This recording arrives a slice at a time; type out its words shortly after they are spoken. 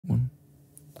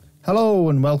Hello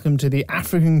and welcome to the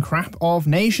African Crap of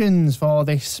Nations for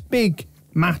this big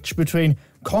match between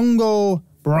Congo,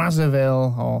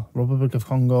 Brazzaville, or Republic of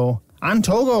Congo, and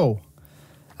Togo.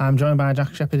 I'm joined by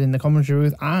Jack Shepherd in the commentary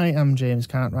booth. I am James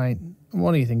Cartwright.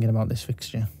 What are you thinking about this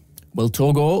fixture? Well,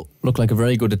 Togo look like a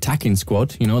very good attacking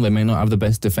squad. You know, they may not have the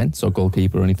best defence or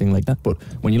goalkeeper or anything like that, but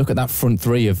when you look at that front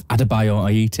three of Adebayo,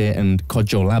 Ayite and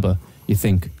Kodjo Laba, you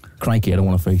think, crikey, I don't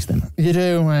want to face them. You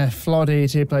do. Flawed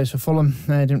Ayite plays for Fulham.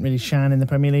 Didn't really shine in the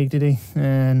Premier League, did he?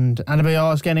 And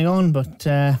Adebayo is getting on, but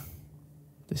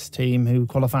this team who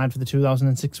qualified for the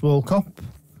 2006 World Cup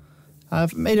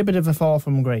have made a bit of a fall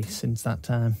from grace since that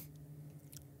time.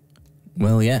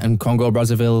 Well, yeah, and Congo,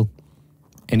 Brazzaville...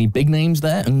 Any big names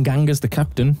there? Nganga's the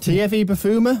captain. Thierry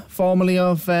Bafuma, formerly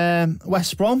of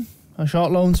West Brom, a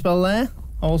short loan spell there.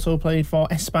 Also played for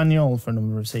Espanyol for a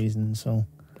number of seasons, so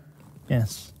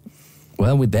yes.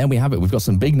 Well, there we have it. We've got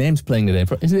some big names playing today.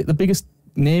 Is it the biggest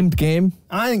named game?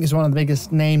 I think it's one of the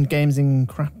biggest named games in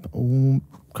crap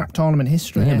tournament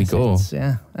history. There we go.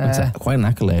 It's quite an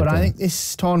accolade. But I think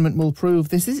this tournament will prove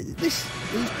this is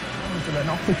an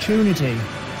opportunity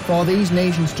for these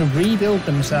nations to rebuild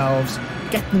themselves,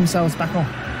 get themselves back up.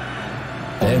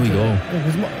 There we go.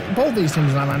 Because both these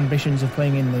teams will have ambitions of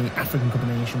playing in the African Cup of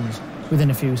Nations within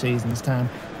a few seasons' time.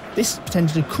 This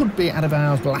potentially could be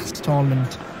Adebayo's last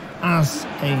tournament as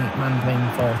a man playing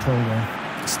for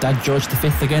Togo. Stade George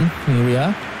V again. Here we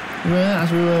are. Well,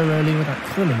 as we were earlier with that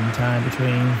thrilling tie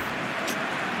between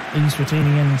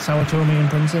Eswatini and Sao Tome and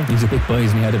Principe. He's a big boy,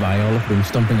 isn't he, Adebayo? Look at him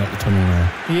stomping out the tunnel there.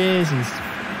 He is.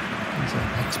 He's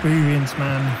an experienced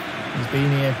man. He's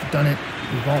been here, done it.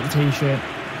 He's bought the t-shirt,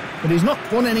 but he's not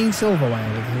won any silverware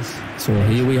with his. So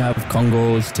here we have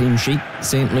Congo's team sheet: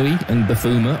 St. Louis and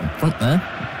Bafuma up front there,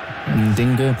 and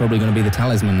Dinga probably going to be the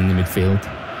talisman in the midfield.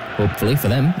 Hopefully for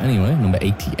them, anyway. Number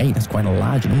 88. That's quite a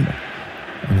large number.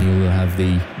 And you will have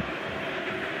the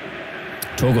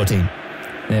Togo team.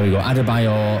 There we go.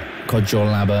 Adebayo, Kodjo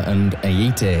Laba, and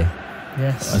Ayite.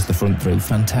 Yes. As the front three.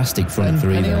 Fantastic front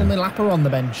three there. And Penny Milapa on the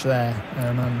bench there.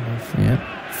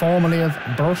 Formerly of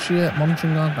Borussia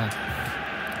Mönchengladbach.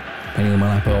 Penny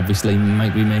Milapa obviously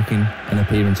might be making an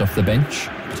appearance off the bench.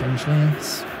 Potentially,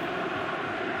 yes.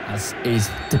 As is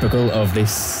typical of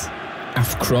this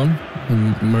AFCrON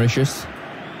in Mauritius.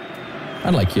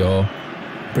 I'd like your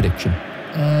prediction.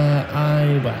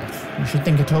 You should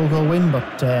think a Togo win,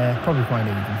 but probably quite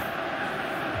even.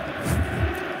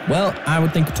 Well, I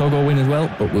would think a Togo win as well,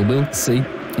 but we will see,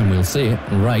 and we'll see it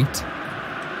right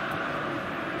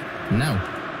now.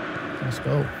 Let's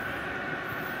go.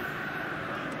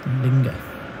 Dinga.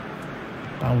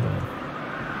 Baudo.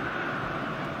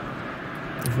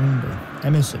 Vumbi.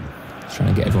 Emerson. Trying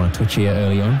to get everyone a touch here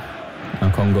early on. Now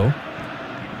Congo.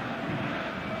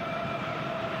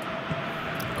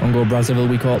 Congo, Brazzaville,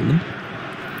 we call them.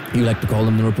 You like to call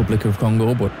them the Republic of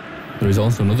Congo, but there is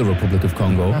also another Republic of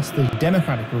Congo. That's the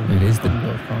Democratic Republic of Congo,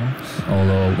 of course.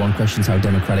 Although one questions how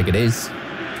democratic it is.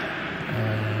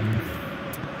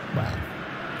 Well,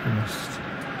 we must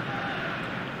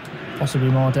possibly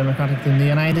more democratic than the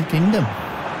United Kingdom.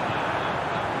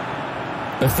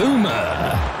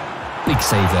 Bafuma! Big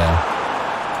save there.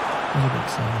 That was a big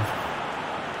save.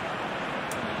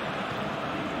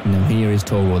 Now here is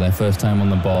Togo, their first time on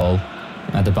the ball.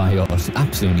 Adebayo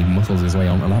absolutely muscles his way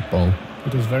onto that ball. He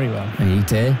does very well.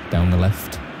 Ayite down the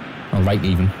left, or right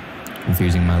even,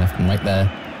 confusing my left and right there.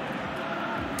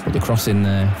 But the cross in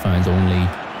there finds only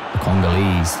the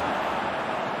Congolese.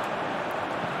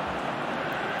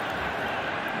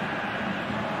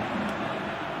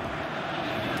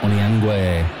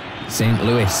 Oniangwe, St.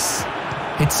 Louis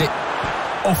hits it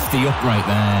off the upright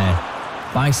there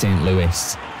by St.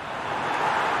 Louis.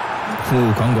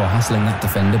 Ooh, Congo hassling that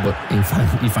defender, but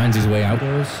he finds his way out.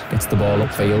 Gets the ball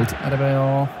upfield.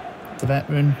 Adebayo, the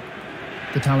veteran,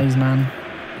 the talisman.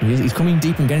 He's coming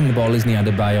deep and getting the ball, isn't he,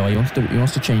 Adebayo? He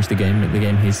wants to change the game, make the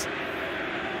game his.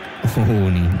 Oh,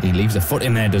 and he leaves a foot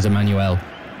in there, does Emmanuel.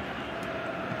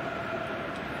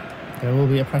 There will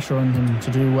be a pressure on him to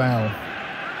do well.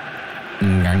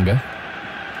 Nganga.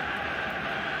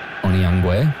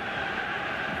 Oniangwe.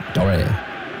 Dore.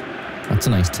 That's a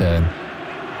nice turn.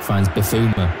 Finds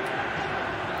Bafuma.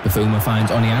 Bafuma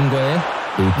finds Oniangwe,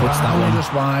 who puts that one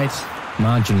just wide.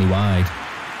 Marginally wide.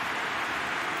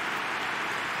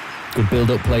 Good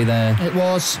build-up play there. It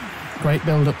was. Great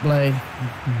build-up play.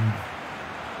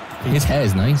 His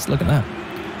hair's nice, look at that.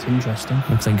 It's interesting.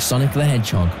 Looks like Sonic the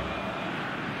Hedgehog.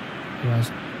 He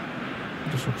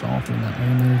just looks awful in that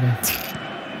new movie.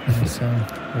 It's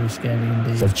very scary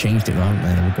indeed. They've changed it, haven't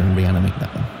they? They're going to reanimate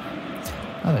that one.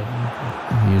 Oh, they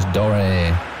will. Here's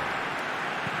Dore.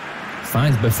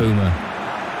 Finds Bafuma.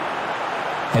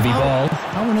 Heavy ball.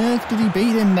 How on earth did he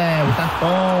beat him there with that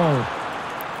ball?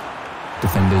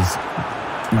 Defenders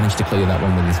managed to clear that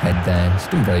one with his head there. He's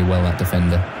done very well, that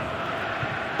defender.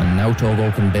 And now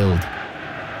Togo can build.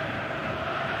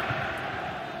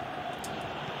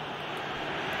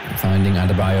 Finding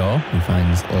Adebayor, he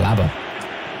finds Laba.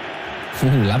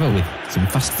 Ooh, Laba with some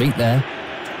fast feet there.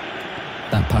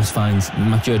 That pass finds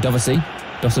Mathieu Dossovy.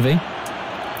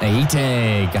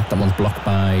 Eite, that one's blocked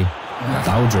by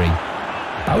Baudry.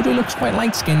 Baudry looks quite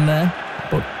light-skinned there,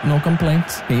 but no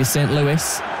complaints. Here's St.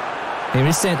 Louis. Here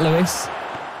is St. Louis.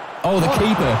 Oh, the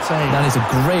keeper. That is a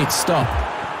great stop.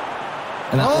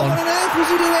 And that one. What on earth was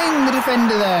he doing, the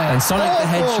defender there? And Sonic the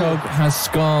Hedgehog has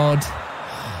scored.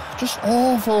 Just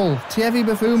awful. Thierry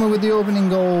Bafuma with the opening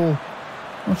goal.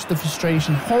 Watch the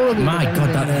frustration. Horrible. My God,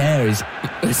 that hair is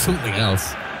something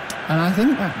else. And I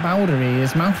think that Baudry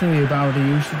is Mathieu Baudry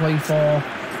used to play for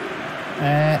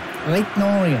Lake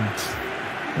Orient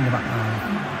in the back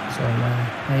line. So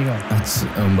there you go. That's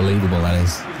unbelievable, that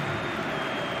is.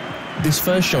 This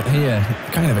first shot here,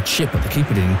 kind of a chip, but the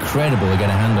keeper did incredible to get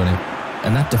a hand on it.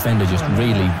 And that defender just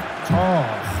really... Oh,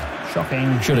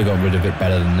 shocking. Should have got rid of it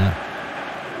better than that.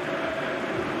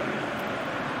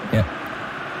 Yep.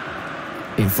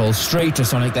 It falls straight to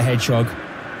Sonic the Hedgehog,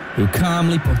 who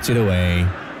calmly puts it away.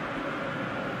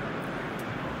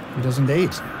 He does indeed.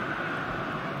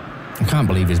 I can't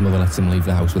believe his mother lets him leave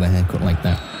the house with a haircut like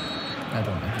that. I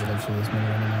don't think he lives with his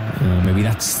mother anymore. Maybe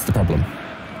that's the problem.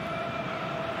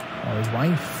 Or his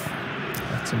wife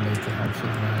lets him leave the house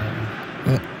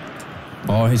with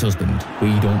a Or his husband.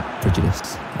 We don't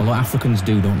prejudice. Although Africans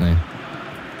do, don't they?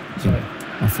 Sorry.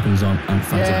 Africans aren't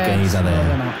fans of gays, are they? No,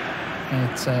 they're not.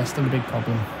 It's still a big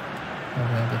problem.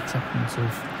 The acceptance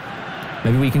of...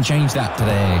 Maybe we can change that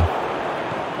today.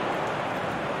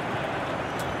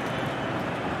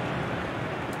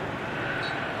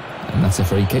 And that's a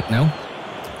free kick now.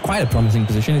 Quite a promising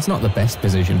position. It's not the best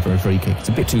position for a free kick. It's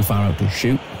a bit too far out to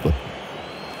shoot, but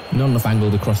not enough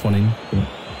angle to cross one in. But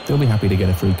they'll be happy to get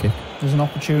a free kick. There's an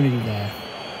opportunity there.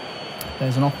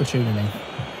 There's an opportunity.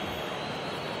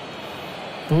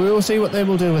 But we will see what they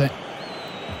will do with it.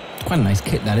 Quite a nice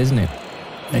kit, that, isn't it?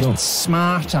 It's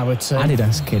smart, I would say.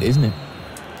 Adidas kit, isn't it?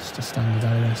 Just a standard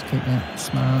Adidas kit, yeah.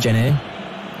 Smart. Jenny.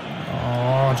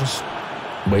 Oh, just...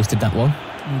 wasted that one.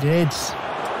 He did.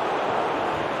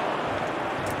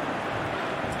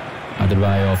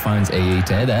 Adebayor finds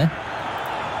Eite there.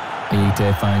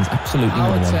 Eite finds absolutely no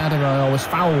one. I would say Adebayor was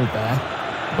fouled there.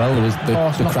 Well, there was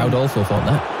the crowd also thought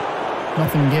that.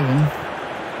 Nothing given.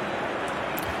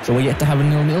 So we're yet to have a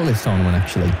 0-0 this tournament,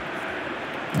 actually.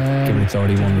 Given it's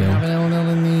already 1-0. Have a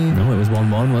 0-0 in the... No, it was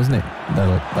 1-1, wasn't it? The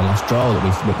last draw that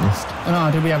we've witnessed. Oh,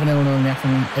 no, did we have a 0-0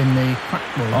 in the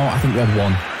Crack World? Oh, I think we had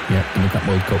one. Yeah, in the Crack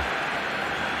World Cup.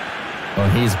 Oh,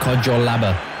 here's Kodjo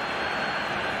Laba.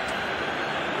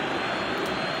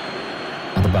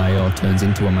 Adebayor turns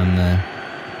into a man there.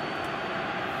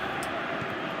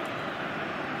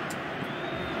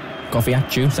 Kofi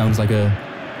Atchu sounds like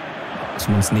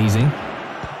someone sneezing.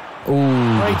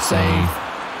 Ooh, great good save.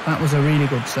 That was a really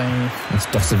good save. That's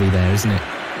Dossovy there, isn't it?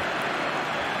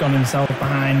 Got himself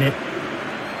behind it.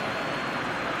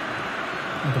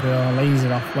 Adebayor lays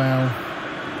it off well.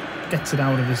 Gets it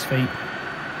out of his feet.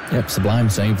 Yep, sublime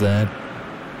save there.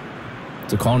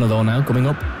 It's a corner though now, coming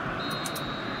up.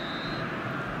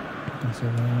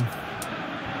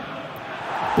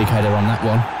 Big header on that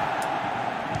one.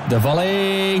 The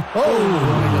volley!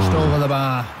 Oh! Just over the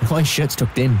bar. Oh, his shirt's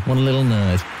tucked in. What a little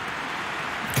nerd.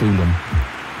 Coolum.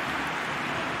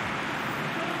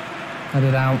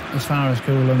 Headed out as far as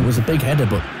Coolum. It was a big header,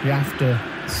 but... you have to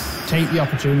take the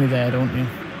opportunity there, don't you?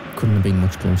 Couldn't have been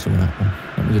much closer with that one.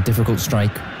 That was a difficult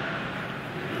strike.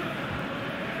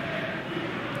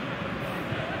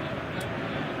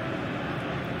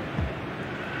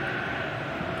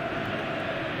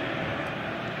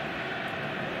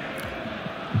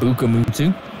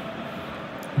 Bukamutu.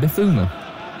 Bafuma.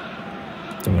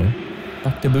 Sorry.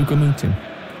 Back to Bukamutu.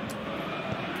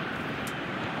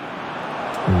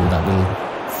 Ooh, that little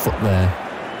foot there.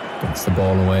 Gets the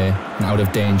ball away. And out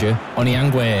of danger.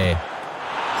 Oniangwe.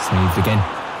 Saved again.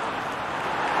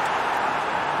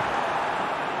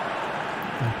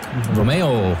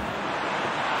 Romeo.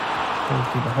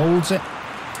 Goalkeeper holds it.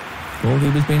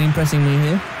 Goalkeeper's been impressing me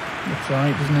here. Looks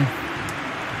right, doesn't he?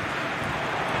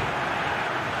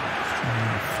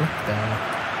 Flip there.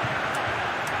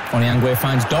 Oniangwe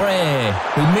finds Dore,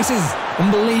 who misses.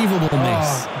 Unbelievable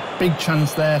miss. Big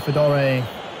chance there for Dore.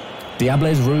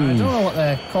 Diable's Rouge. I don't know what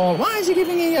they're called. Why is he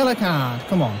giving a yellow card?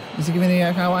 Come on. Is he giving a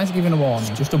yellow card? Why is he giving a warning?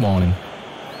 It's just a warning.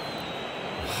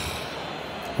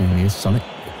 Here he is, Sonic.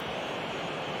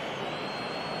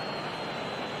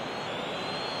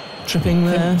 tripping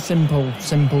there. Simple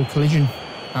collision.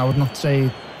 I would not say.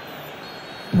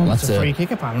 Well, that's a free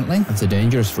kick, apparently. That's a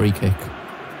dangerous free kick.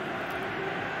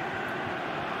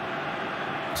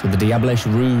 So the Diablesse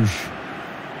Rouge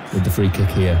with the free kick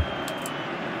here.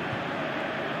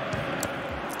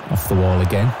 Off the wall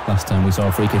again. Last time we saw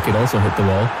a free kick, it also hit the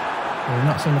wall. Well, we've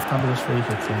not seen the fabulous free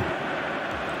kicks yet.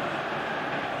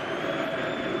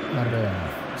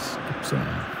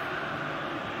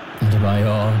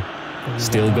 Adebayor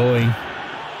still going.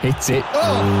 Hits it.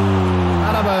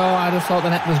 Adebayor, I just thought the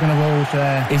net was going to go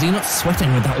there. Is he not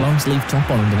sweating with that long sleeve top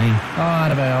on underneath? Oh,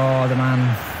 Adebayor, the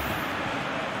man.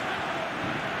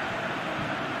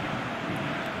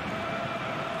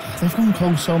 They've gone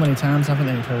close so many times, haven't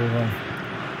they, Togo?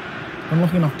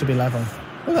 Unlucky not to be level.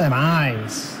 Look at them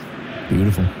eyes.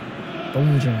 Beautiful.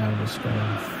 Bulging out of the skull.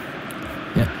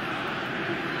 Yeah.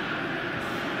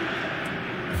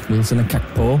 Wilson and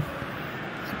Kakpo.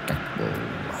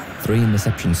 3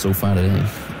 interceptions so far today.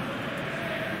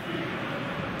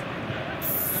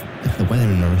 The weather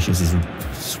in Mauritius is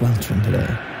sweltering today.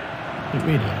 It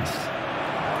really is.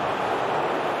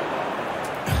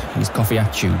 He's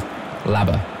Kofiachu,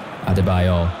 Laba,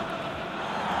 Adebayor.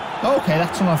 Okay,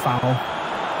 that's not a foul.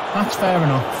 That's fair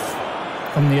enough.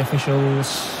 From the officials.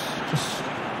 Just...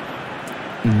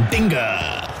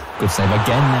 Dinger! Good save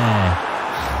again there.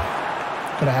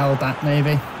 Could have held that,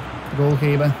 maybe. The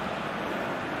goalkeeper.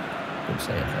 Good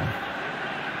save there.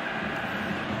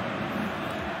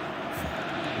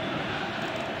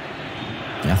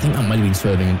 Yeah, I think that might have been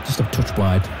swerving just a touch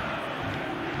wide.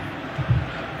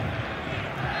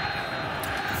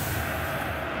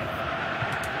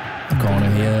 The corner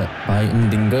here by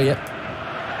Ndinga, yep.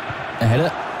 A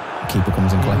header. Keeper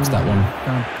comes and collects that one.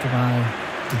 Goodbye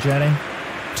to Jerry.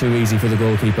 Too easy for the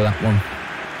goalkeeper, that one.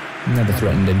 Never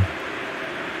threatened him.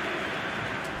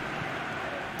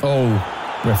 Oh,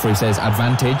 referee says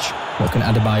advantage. What can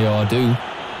Adebayor do?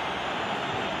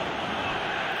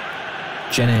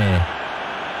 Jenny.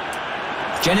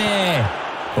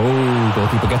 Oh,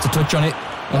 goalkeeper gets a touch on it.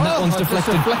 And that one's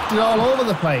deflected. Deflected all over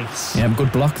the place. Yeah,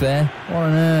 good block there. What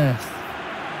on earth?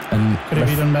 And could have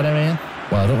been done better here?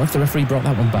 Well, I don't know if the referee brought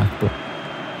that one back, but...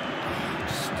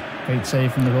 Just great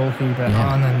save from the goalkeeper. Yeah.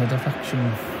 Oh, and then the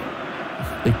deflection.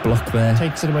 Big block there.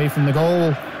 Takes it away from the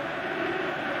goal.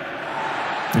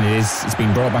 It is. It's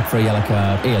been brought back for a yellow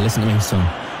card. Here, listen to me, son.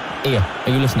 Here, are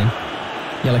you listening?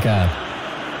 Yellow card.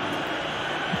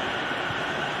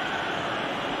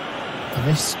 For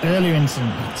this earlier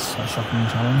incident, that's a shocking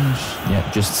challenge. Yeah,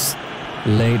 just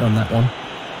late on that one.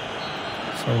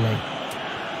 So late.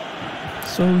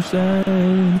 So sad.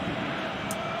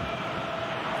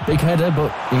 Big header,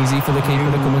 but easy for the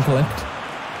keeper to come and collect.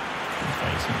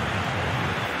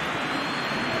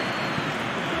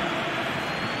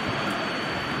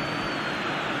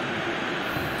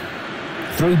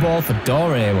 Through ball for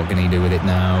Dore. What can he do with it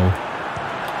now?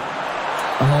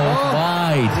 Oh,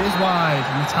 wide. It is wide.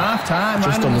 And it's half time.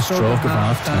 Just on the stroke of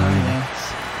half time.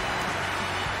 Yes.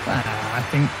 I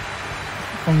think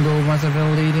Congo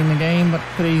Brazzaville leading the game, but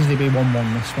could easily be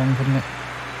 1-1 this one, couldn't it?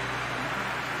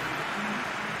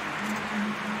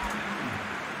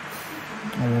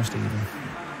 Almost even. In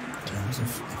terms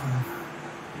of.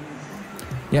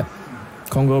 Yep.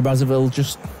 Congo Brazzaville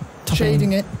just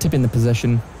shading it. Tipping the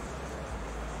possession.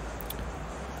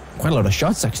 Quite a lot of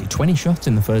shots, actually. 20 shots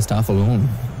in the first half alone.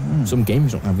 Some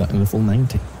games don't have that in the full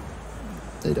 90.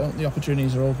 They don't. The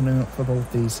opportunities are opening up for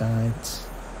both these sides.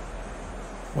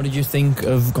 What did you think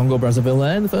of Congo Brazzaville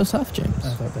there in the first half, James? I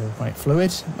thought they were quite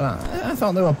fluid. But I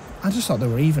thought they were. I just thought they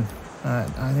were even.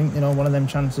 I think one of them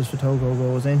chances for Togo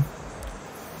goes in.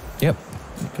 Yep.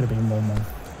 It could have been 1-1.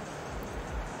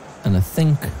 And I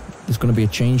think there's going to be a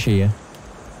change here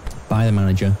by the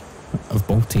manager of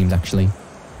both teams, actually.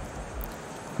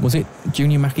 Was it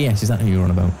Junior Macias? Is that who you were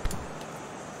on about?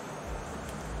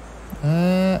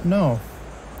 No.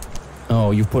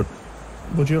 Oh, you've put...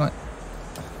 Would you like...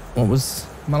 What was...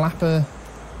 Malapa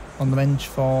on the bench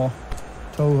for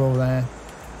Togo there.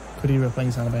 Could he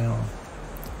replace Adebayor?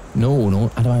 No.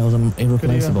 Adebayor's irreplaceable.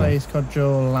 Could he replace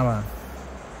Kodjo Laba?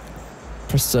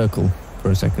 Press circle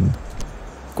for a second.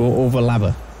 Go over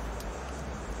Laba.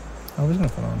 I was going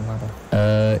to put on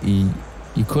Laba.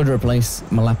 You could replace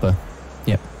Malapa.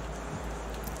 Yep.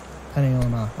 Penny or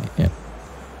Malapa? Yep.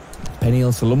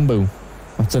 Peniel Salumbu.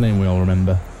 That's a name we all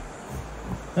remember.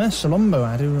 Salumbu,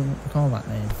 I do recall that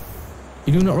name.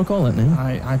 You do not recall that name?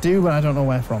 I do, but I don't know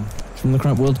where from. It's from the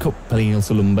Crap World Cup, Peniel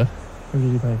Salumba. Who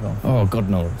did he play for? Oh, God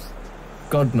knows.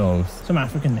 God knows. Some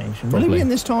African nation. Probably. Will he be in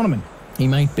this tournament? He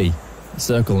might be.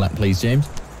 Circle that, please, James.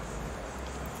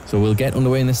 So we'll get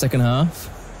underway in the second half.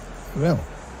 We will.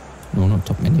 No, not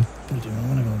top menu. We do not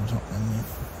want to go on the top menu.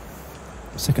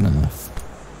 Second half.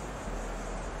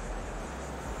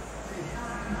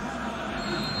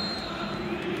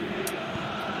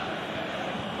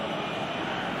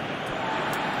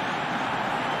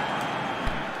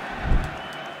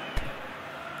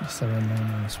 Just so I'm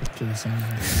on the switch to the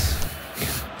sides.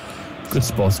 Good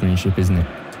sportsmanship, isn't it?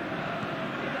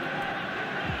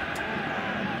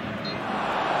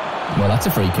 Well, that's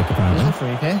a free kick, apparently. It's a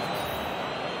free kick.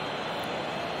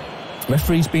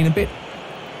 Referee's been a bit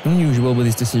unusual with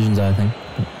his decisions, I think.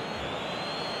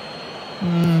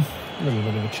 A little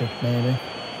bit of a chip, maybe.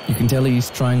 You can tell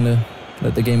he's trying to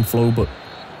let the game flow, but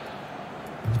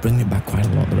he's bringing it back quite a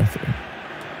lot, the referee.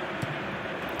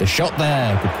 The shot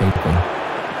there, good keeping.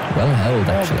 Well held,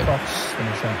 actually. Cross in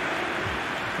the shot.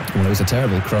 Well, it was a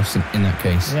terrible cross in that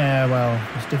case. Yeah, well,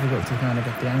 it's difficult to kind of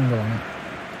get the angle on it.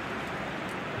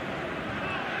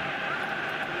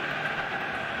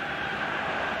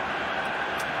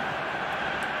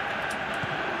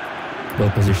 Well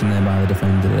positioned there by the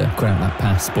defender to cut out that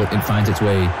pass, but it finds its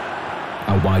way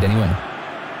out wide anyway.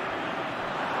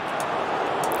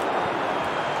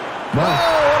 Wow.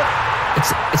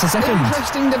 It's a second.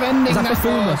 Interesting defending. Is that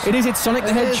Bafuma? It is. It's Sonic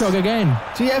the Hedgehog again.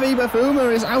 Thierry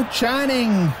Bafuma is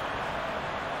outshining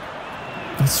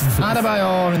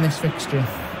Adebayor in this fixture.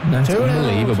 That's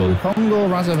unbelievable. Congo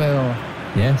Brazzaville.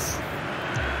 Yes.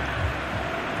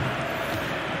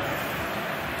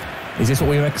 Is this what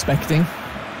we were expecting?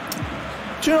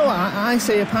 Do you know what? I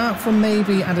say, apart from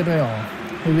maybe Adebayor,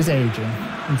 who is aging,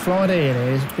 and Florida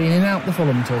is being in and out the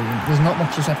Fulham team, there's not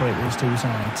much to separate these two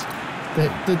sides. The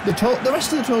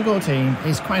rest of the Togo team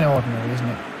is quite ordinary, isn't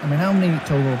it? I mean, how many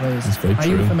Togo players are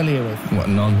you familiar with? Well,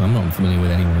 no, I'm not familiar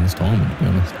with anyone in this tournament, to be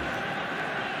honest.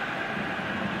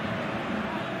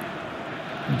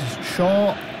 Just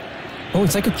short. Oh,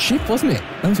 it's like a chip, wasn't it?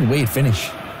 That was a weird finish.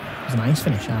 It was a nice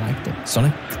finish, I liked it.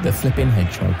 Sonic the Flippin'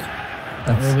 Hedgehog.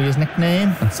 That will be his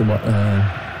nickname. That's what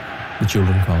the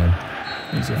children call him.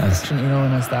 He's affectionately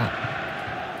known as that.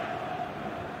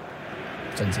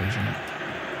 Sensational.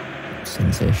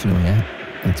 Sensational, yeah.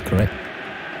 That's correct.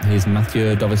 Here's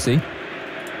Mathieu Dovesi.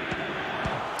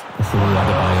 Oh,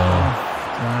 Adebayor.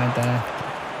 Right there.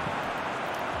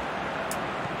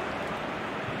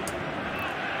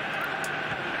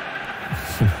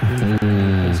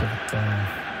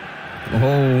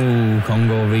 Oh,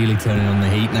 Congo really turning on the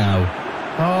heat now.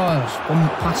 Oh, it's one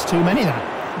pass too many, that,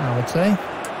 I would say.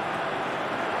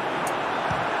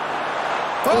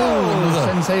 Oh,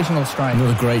 sensational strike.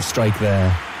 Another great strike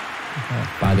there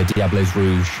by the Diables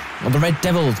Rouge. Well, the Red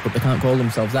Devils, but they can't call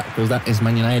themselves that because that is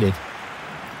Man United.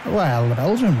 Well, the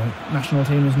Belgian national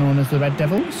team is known as the Red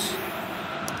Devils.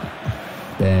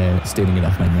 They're stealing it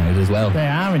off Man United as well. They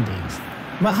are indeed.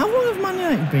 But how long have Man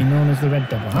United been known as the Red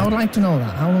Devil? I would like to know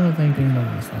that. How long have they been known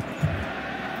as that?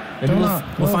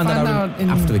 We'll find that out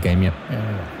after the game, yep. Yeah, we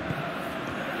will.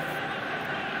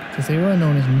 Because they were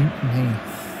known as Newton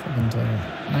Heath up until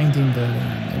 1913.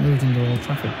 They moved into Old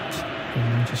Trafford in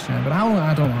Manchester. But how,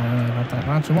 I don't know about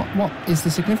that. So what is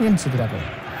the significance of the devil?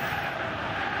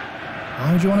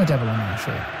 Why would you want a devil on that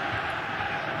shirt?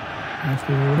 You have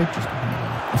to be religious behind it.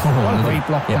 What a great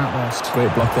block that was. Great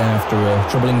block there after a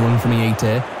troubling run from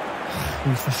Eite.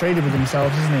 He's frustrated with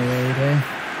himself, isn't he, Eite?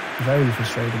 Very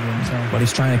frustrated with himself. Well,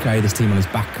 he's trying to carry this team on his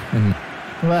back. And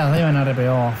well, they went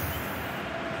Adebayor.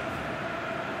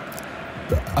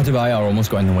 Adebayor almost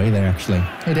got in the way there, actually.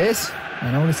 It is. I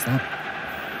noticed that.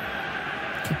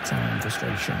 Kicks out in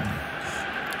frustration.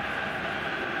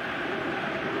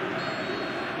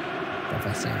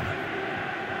 Professor.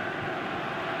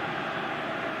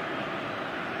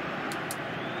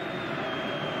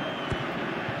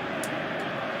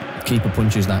 Keeper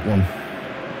punches that one.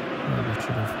 Maybe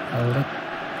should have held it.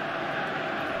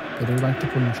 They do like to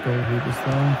punch goalkeepers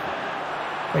though.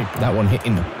 Wait, that one hit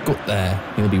in the gut there.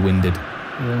 He'll be winded.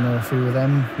 You'll know a few of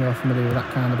them. You're familiar with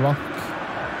that kind of block.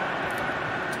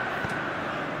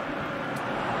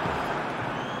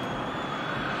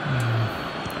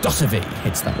 Dosevi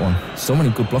hits that one. So many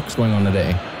good blocks going on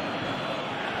today.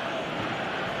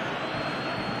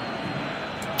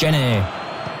 Jenny.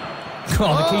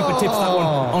 Oh, the keeper tips that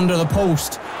one under the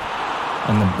post.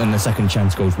 And the second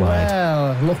chance goes wide.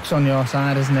 Well, luck's on your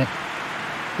side, isn't it?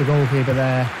 The goalkeeper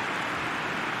there.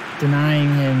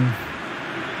 Denying him.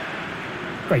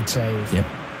 Great save. Yep.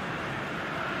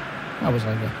 That was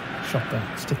like a shot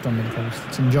that sticked under the post.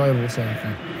 It's enjoyable save,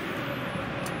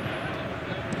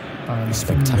 that.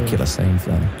 Spectacular save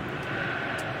there.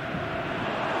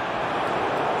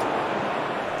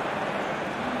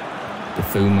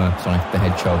 Bafuma, Sonic the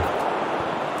Hedgehog.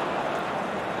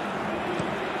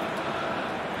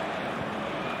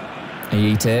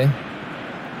 Ayite.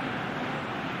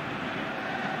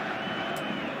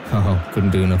 Oh,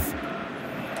 couldn't do enough.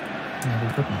 No, he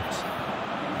couldn't.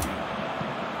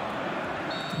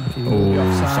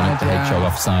 Sonic the Hedgehog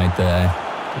offside there.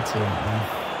 Did see that there.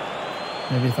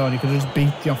 Maybe he thought he could have just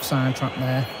beat the offside trap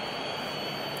there.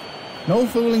 No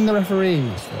fooling the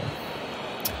referees, though.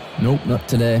 Nope, not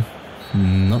today.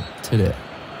 Not today.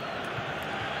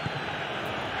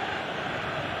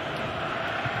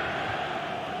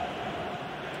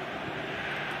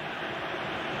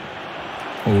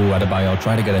 Oh, Adebayo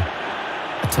tried to get a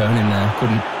turn in there,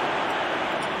 couldn't.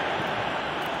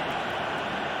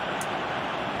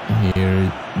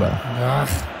 Here, well, that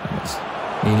was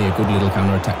nearly a good little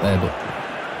counter-attack there, but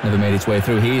never made its way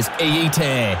through. Here's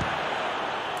Ayite.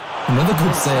 Another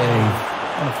good save.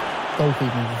 What a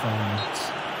goalkeeping performance.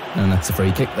 And that's a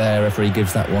free kick there. Referee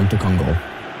gives that one to Congo.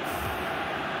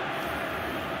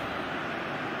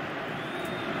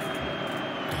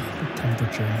 The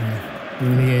temperature here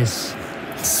really is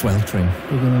Sweltering.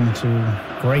 beginning to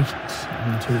grate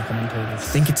on the two commentators.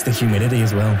 I think it's the humidity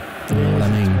as well. You know what I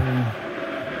mean?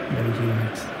 Very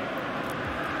humid.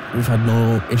 We've had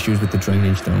no issues with the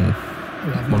drainage though.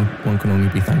 One can only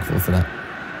be thankful for that.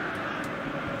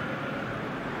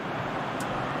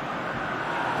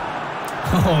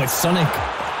 Oh, it's Sonic.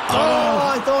 Oh,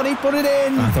 I thought he put it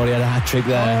in. I thought he had a hat-trick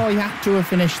there. Oh, he had to have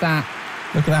finished that.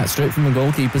 Look at that, straight from the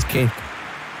goalkeeper's kick.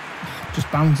 Just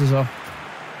bounces off.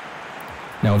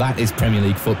 Now that is Premier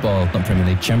League football, not Premier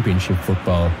League Championship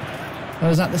football. Oh,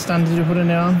 is that the standard you're putting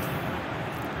it on?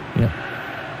 Yeah.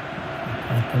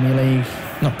 Premier League.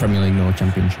 Not Premier League, no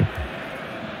Championship.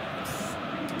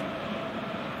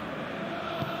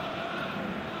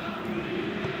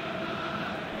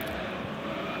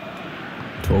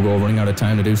 Togo running out of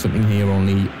time to do something here,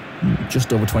 only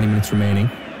just over 20 minutes remaining.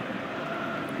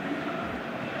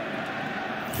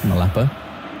 Malapa.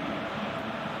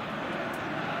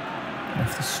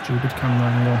 Off the stupid camera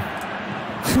angle.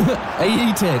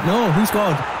 Ayite. No, who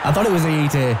scored? I thought it was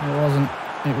Ayite. It wasn't.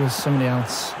 It was somebody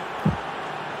else.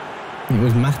 It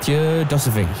was Mathieu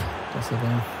Dosovic. That's the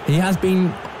thing. He has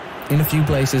been in a few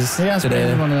places He has today.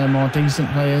 been one of the more decent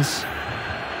players.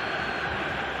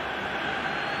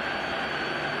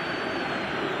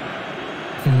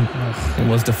 It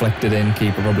was deflected in.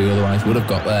 Keeper probably otherwise would have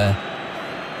got there.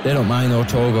 They don't mind though,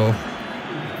 Togo.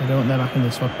 They don't. They're back in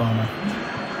this football now.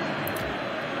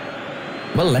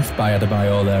 Well left by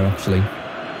Adebayo there, actually.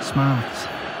 Smart.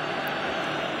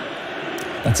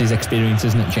 That's his experience,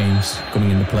 isn't it, James,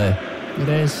 coming into play? It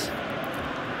is.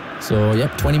 So,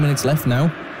 yep, 20 minutes left now.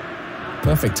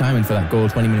 Perfect timing for that goal.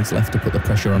 20 minutes left to put the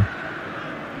pressure on.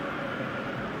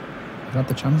 We've had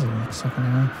the chances in the second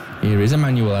half. Here is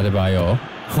Emmanuel Adebayo.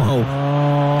 Oh.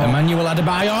 Emmanuel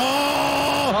Adebayo!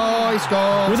 Oh, he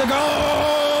scored. With a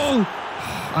goal!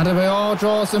 Adebayo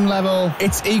draws them level.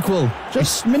 It's equal.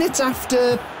 Just minutes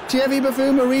after, Thierry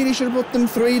Bafuma really should have put them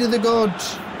 3 to the good.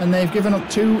 And they've given up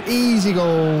 2 easy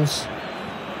goals.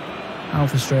 How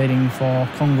frustrating for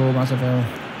Congo Brazzaville.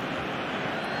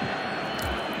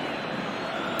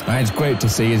 It's great to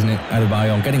see, isn't it,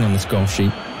 Adebayo getting on the score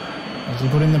sheet. Has he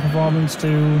put in the performance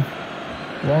to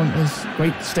warrant his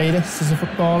great status as a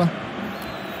footballer?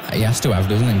 He has to have,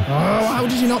 doesn't he? Oh, how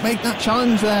did he not make that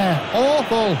challenge there?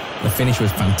 Awful. The finish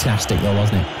was fantastic though,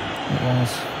 wasn't it? It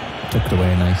was. Tucked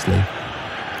away nicely.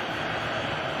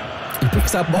 He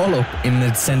picks that ball up in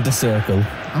the centre circle.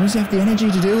 How does he have the energy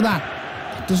to do that?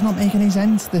 It does not make any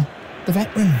sense, the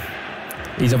veteran.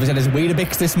 He's obviously had his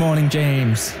Weetabix this morning,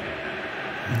 James.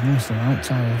 He must have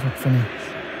outside of finish.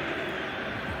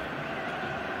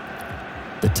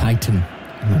 The Titan,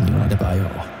 Emmanuel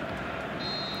Adebayo.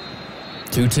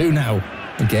 2-2 now.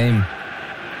 The game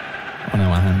on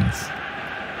our hands.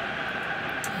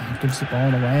 He gives the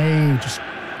ball away.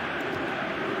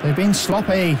 They've been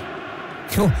sloppy.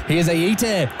 Oh, here's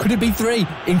Ayite. Could it be 3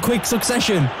 in quick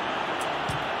succession?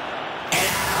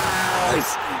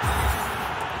 Yes!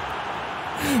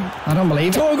 I don't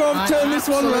believe it. Togo have turned this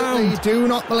one round. I do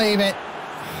not believe it.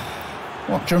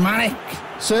 What dramatic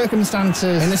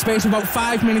circumstances. In the space of about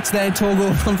 5 minutes there, Togo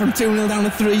have gone from 2-0 down to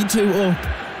 3-2 up.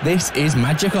 This is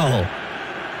magical.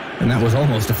 And that was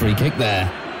almost a free kick there.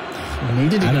 He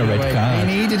needed to and give a it red away. card.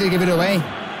 He needed to give it away.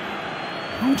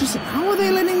 How are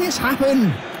they letting this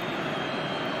happen?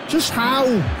 Just how?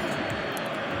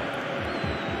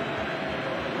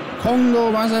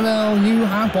 Congo Brazzaville, you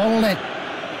have balled it.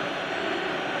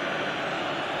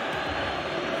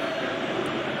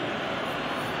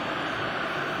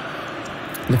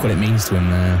 Look what it means to him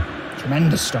there.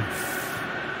 Tremendous stuff.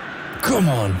 Come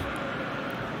on.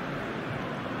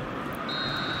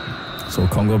 So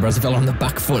Congo Brazzaville on the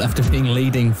back foot after being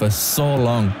leading for so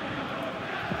long.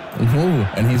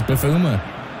 And here's Bafuma.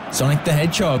 Sonic the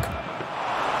Hedgehog.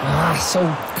 So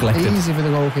Collected. easy for the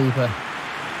goalkeeper.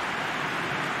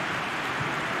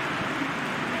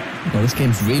 Well, this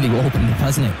game's really opened up,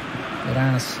 hasn't it? It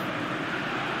has.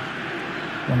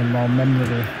 One of the more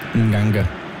memorable Nganga,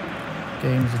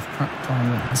 games of crap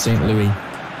time. St. Louis,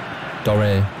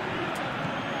 Doré,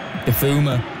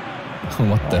 Bafuma.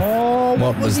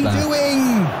 What was he that?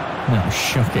 doing? That was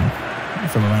shocking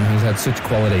from a man who's had such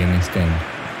quality in this game.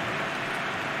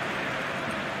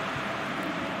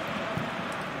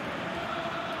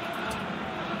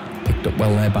 Picked up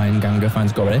well there by Nganga,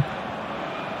 finds Gore.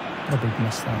 What a big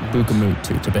miss that was.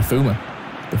 Bukamutu to Bafuma.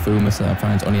 Bafuma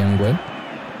finds Oniangwe.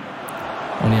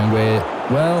 Oniangwe,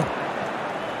 well,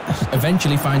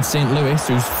 eventually finds St. Louis,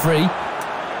 who's free.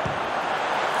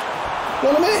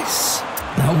 What a miss!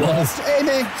 That was a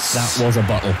miss! That was a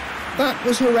bottle. That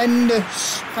was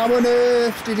horrendous. How on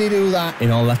earth did he do that?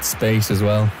 In all that space as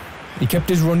well. He kept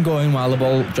his run going while the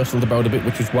ball jostled about a bit,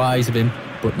 which was wise of him,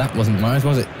 but that wasn't wise,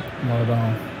 was it? Not at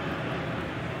all.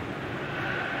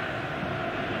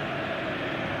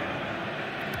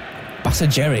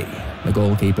 Jerry, the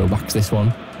goalkeeper, whacks this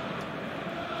one.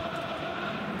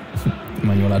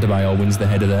 Emmanuel Adebayor wins the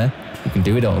header there. He can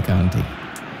do it all, can't he?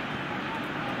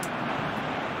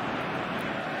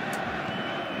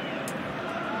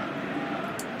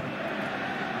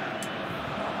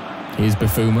 Here's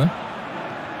Bafuma.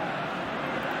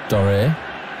 Doré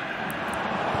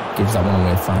gives that one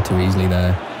away far too easily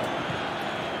there.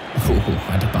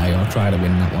 Adebayor tried to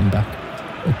win that one back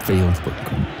upfield, but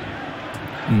couldn't.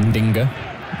 Ndinga,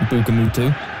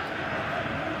 Bukamutu.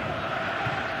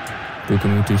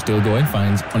 Bukamutu still going,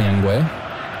 finds Oniangwe.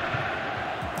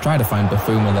 Try to find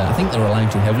Bafuma there. I think they're relying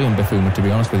too heavily on Bafuma, to be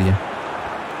honest with you.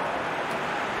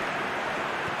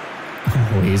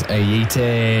 Oh, here's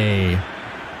Ayite.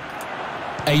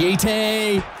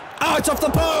 Ayite! Oh, it's off the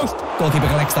post! Goalkeeper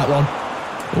collects that one.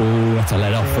 Oh, that's a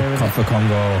let off for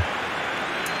Congo.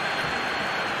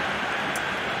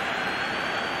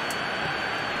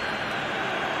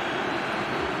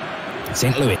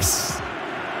 St. Louis.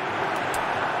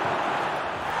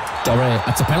 Doré,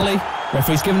 that's a penalty.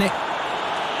 Referee's given it.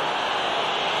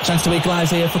 Chance to equalise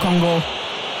here for Congo.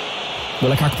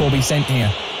 Will Akakpo be sent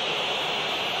here?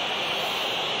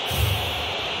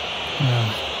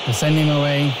 They're sending him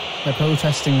away. They're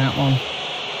protesting that one.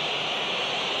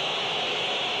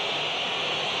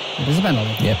 It is a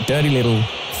penalty. Yep, dirty little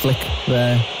flick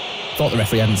there. Thought the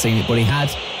referee hadn't seen it, but he had.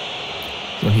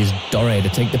 So here's Doré to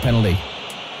take the penalty.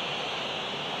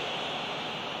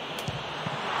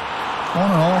 What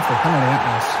an awful penalty that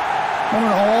was. What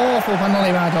an awful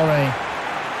penalty by Doré.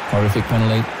 Horrific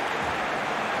penalty.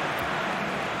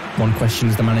 One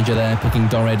questions the manager there, picking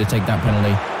Doré to take that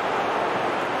penalty.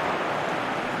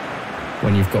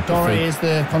 When you've got Doré is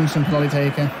the constant penalty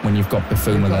taker. When you've got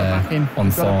Bafuma there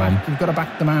on form. You've got to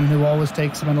back the man who always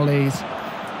takes the penalties.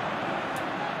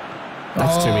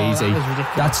 That's too easy.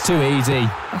 That's too easy.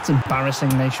 That's embarrassing.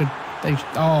 They should,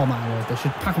 oh my word, they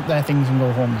should pack up their things and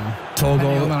go home now.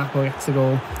 Togo gets the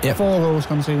goal. Yep. 4 goals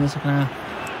conceded in the second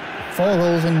half. 4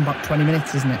 goals in about 20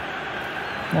 minutes, isn't it?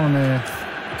 What on earth?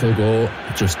 Togo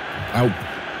just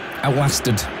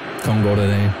outlasted Congo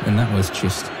today, and that was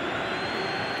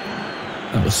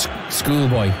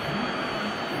schoolboy.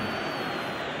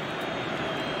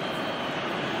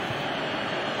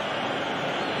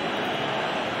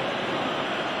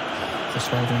 The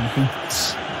sweltering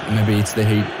heat. Maybe it's the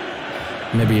heat.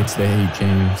 Maybe it's the heat,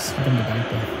 James. I don't know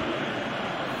about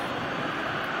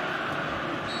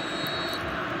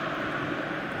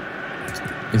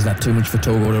Is that too much for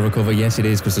Togo to recover? Yes, it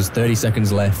is, because there's 30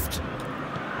 seconds left.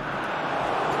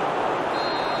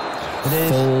 It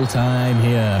is. Full time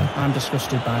here. I'm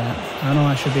disgusted by that. I know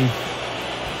I should be.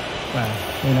 Well,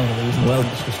 we know the reason I'm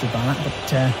disgusted by that, but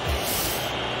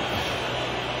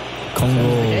Congo.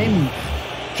 The game,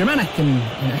 dramatic and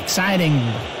exciting,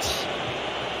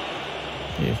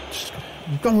 but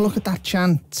you've got to look at that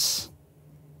chance.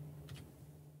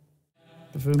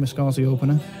 Bafuma scores the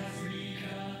opener.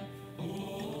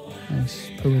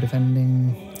 Nice poor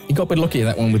defending. He got a bit lucky at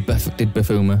that one with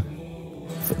Bafuma.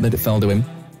 That it fell to him.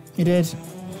 He did.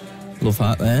 Love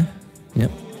heart there.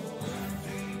 Yep.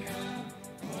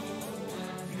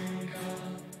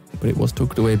 But it was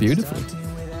tucked away beautifully.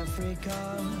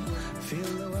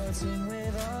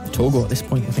 Togo at this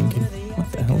point are thinking,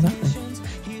 what the hell's happening?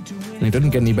 And it doesn't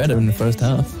get any better in the first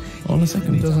half. Or the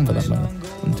second, it doesn't, for that matter.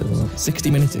 Until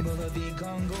 60 minutes in.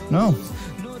 No.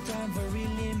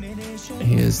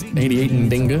 Here's 88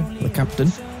 Ndinga, the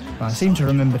captain. Well, I seem to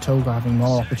remember Togo having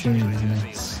more opportunities than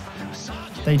this.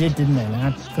 They did, didn't they? They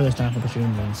had first half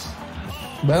opportunities.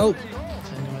 Well,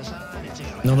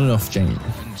 not enough, James.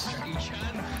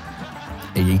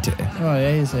 Ayite. Oh,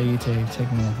 it is Ayite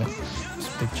taking off it. It's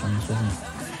a big chance, wasn't it?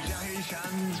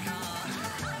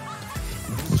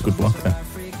 It was a good block there.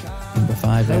 Number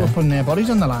 5 They there. were putting their bodies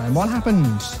on the line. What happened?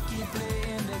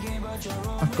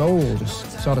 That goal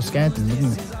just sort of scared them,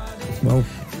 didn't it? Well,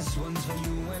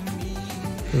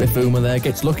 Bifuma there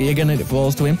gets lucky again and it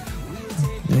falls to him.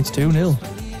 And it's 2-0.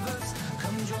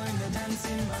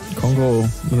 Congo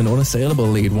with an unassailable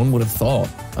lead, one would have thought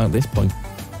at this point.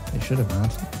 They should have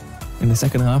had. In the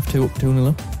second half, 2-0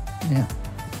 up. Yeah.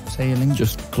 Sailing.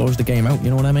 Just close the game out, you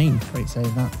know what I mean? Great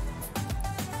save that.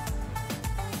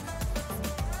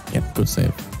 Yep, good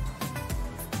save.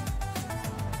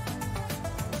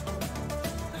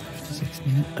 56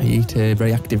 minutes. Ayite,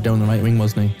 very active down the right wing,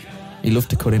 wasn't he? He loved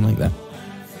to cut in like that.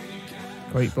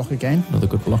 Great block again. Another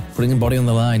good block. Putting the body on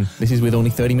the line. This is with only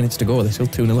 30 minutes to go. They're still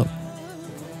 2-0 up.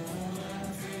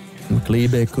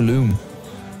 Mcleebe Kulum.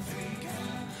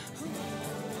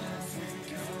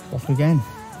 Block again.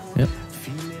 Yep.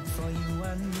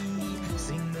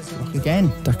 Block again.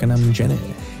 Dakanam Jenny.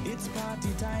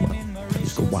 Well, they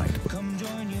just go wide. But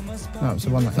That was the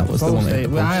one That was the one that hit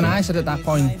the post, And yeah. I said at that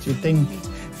point, you'd think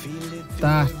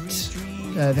that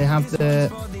they have the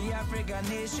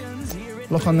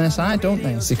luck on their side, don't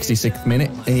they? 66th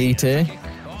minute. Ayite.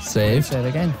 Save. Say it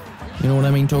again. You know what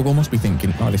I mean? Togo must be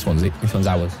thinking, oh, this one's it. This one's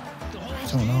ours. I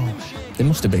don't know. They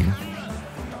must have been.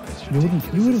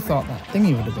 You would have thought that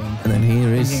thingy would have been. And then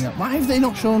here is... Thinking, why have they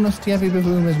not shown us Thierry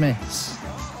Bifuma's miss?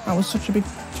 That was such a big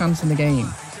chance in the game.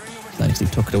 Nicely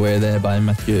tucked away there by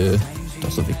Mathieu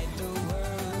Dosovic.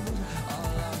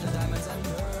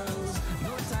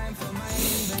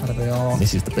 That'll be all.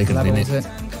 This is the big one, Levels isn't it.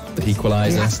 it? The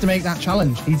equaliser. He has to make that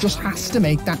challenge. He just has to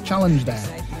make that challenge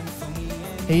there.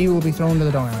 He will be thrown to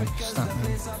the doghouse, that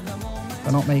man,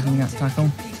 for not making that tackle.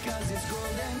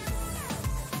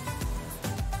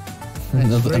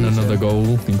 Another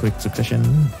goal in quick succession.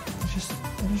 They're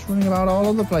just running about all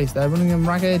over the place. They're running him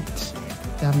ragged.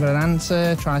 They haven't got an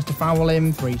answer. Tries to foul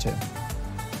him. 3-2.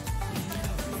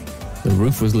 The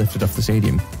roof was lifted off the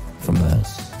stadium from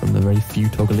the very few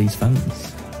Togolese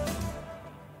fans.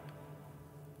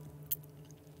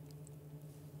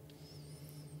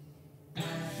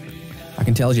 I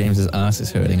can tell James's arse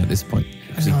is hurting at this point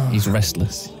because he's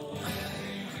restless.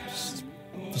 Just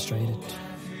frustrated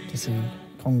to see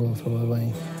Congo throw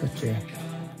away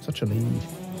such a lead.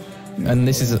 And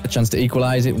this is a chance to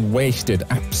equalise it. Wasted.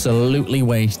 Absolutely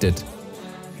wasted.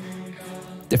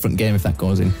 Different game if that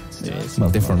goes in. Well,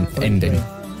 different ending.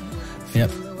 Yep.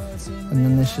 And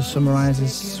then this just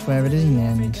summarises where it is in the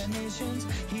end.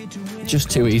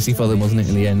 Just too easy for them, wasn't it,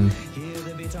 in the end?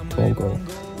 Togo.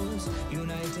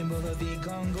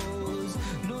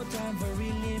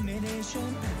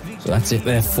 So that's it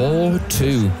there.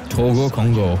 4-2. Togo,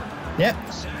 Congo. Yep.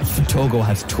 Togo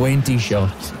has 20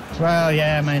 shots. Well,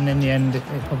 yeah, I mean, in the end, it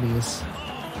probably is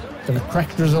the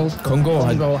correct result. Congo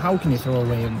had How can you throw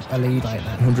away a lead like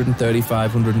that?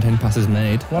 135, 110 passes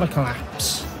made. What a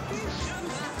collapse.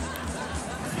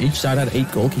 Each side had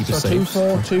 8 goalkeeper So saves.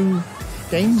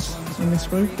 2-4-2 games in this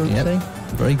group, don't Yep. you?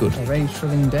 Very good. A very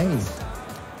thrilling day.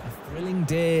 Thrilling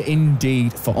day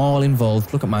indeed for all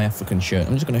involved. Look at my African shirt.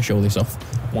 I'm just going to show this off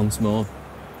once more.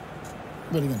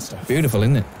 Really good stuff. Beautiful,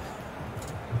 isn't it?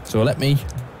 So let me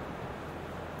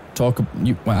talk.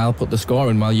 I'll put the score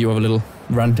in while you have a little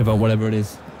rant about whatever it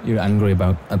is you're angry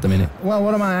about at the minute. Well,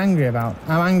 what am I angry about?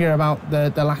 I'm angry about the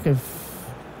lack of...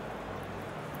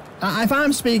 If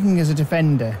I'm speaking as a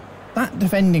defender, that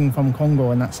defending from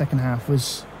Congo in that second half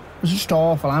was just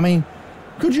awful. I mean,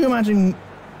 could you imagine,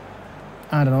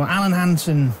 I don't know, Alan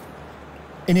Hansen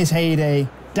in his heyday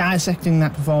dissecting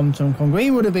that performance from Congo?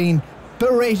 He would have been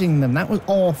berating them. That was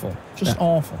awful. Just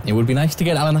awful. It would be nice to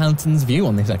get Alan Hansen's view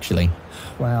on this, actually.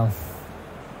 Well,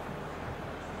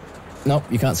 No,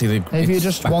 you can't see the... if you it's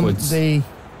just backwards. want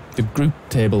The group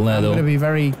table there, I'm though. going to be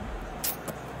very...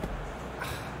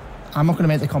 I'm not going to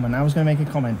make the comment. I was going to make a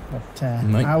comment, but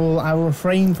Right. I will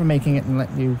refrain from making it and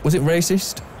let you... Was it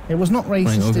racist? It was not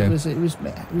racist. Right, okay.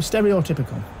 It was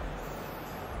stereotypical,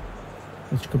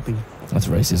 which could be That's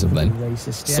racism then.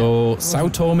 racist. Yeah. So, Sao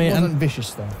Tome It wasn't and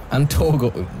vicious though. Togo...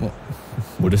 Well,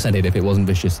 would have said it if it wasn't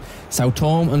vicious. Sao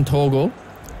Tome and Togo,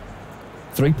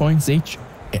 3 points each.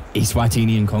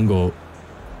 Eswatini and Congo,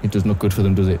 it does not good for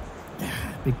them, does it?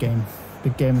 Big game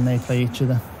when they play each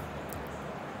other.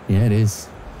 Yeah, it is.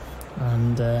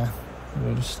 And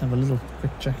we'll just have a little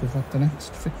quick check of what the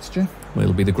next fixture. Well,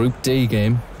 it'll be the Group D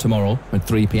game tomorrow at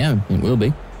 3 p.m. It will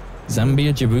be.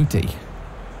 Zambia, Djibouti.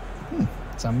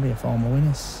 Zambia, former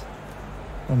winners.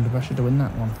 under pressure to win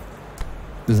that one.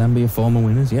 The Zambia former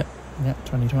winners, yep. Yep,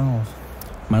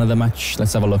 2012. Man of the match,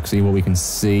 let's have a look, see what we can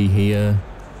see here.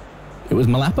 It was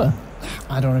Malapa.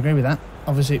 I don't agree with that.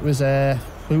 Obviously it was,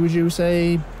 who would you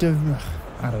say?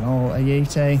 I don't know,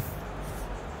 Ayete.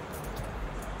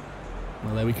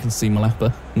 Well, there we can see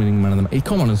Malapa winning man of the match. He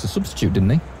came on as a substitute, didn't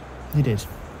he? He did.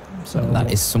 So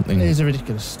that is something. It is a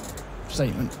ridiculous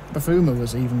statement. Bafuma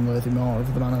was even worthy more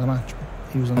of the man of the match.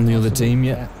 He was on the other team,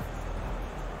 yeah.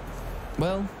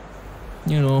 Well,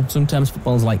 you know, sometimes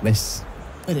football's like this.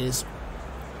 It is.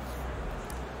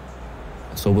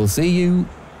 So we'll see you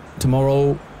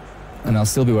tomorrow, and I'll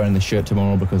still be wearing this shirt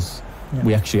tomorrow because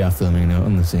we actually are filming it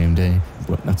on the same day.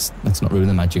 But that's not ruin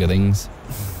the magic of things.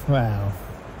 Well,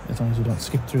 as long as you don't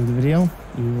skip through the video,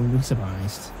 you will be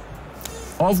surprised.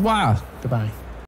 Au revoir. Goodbye.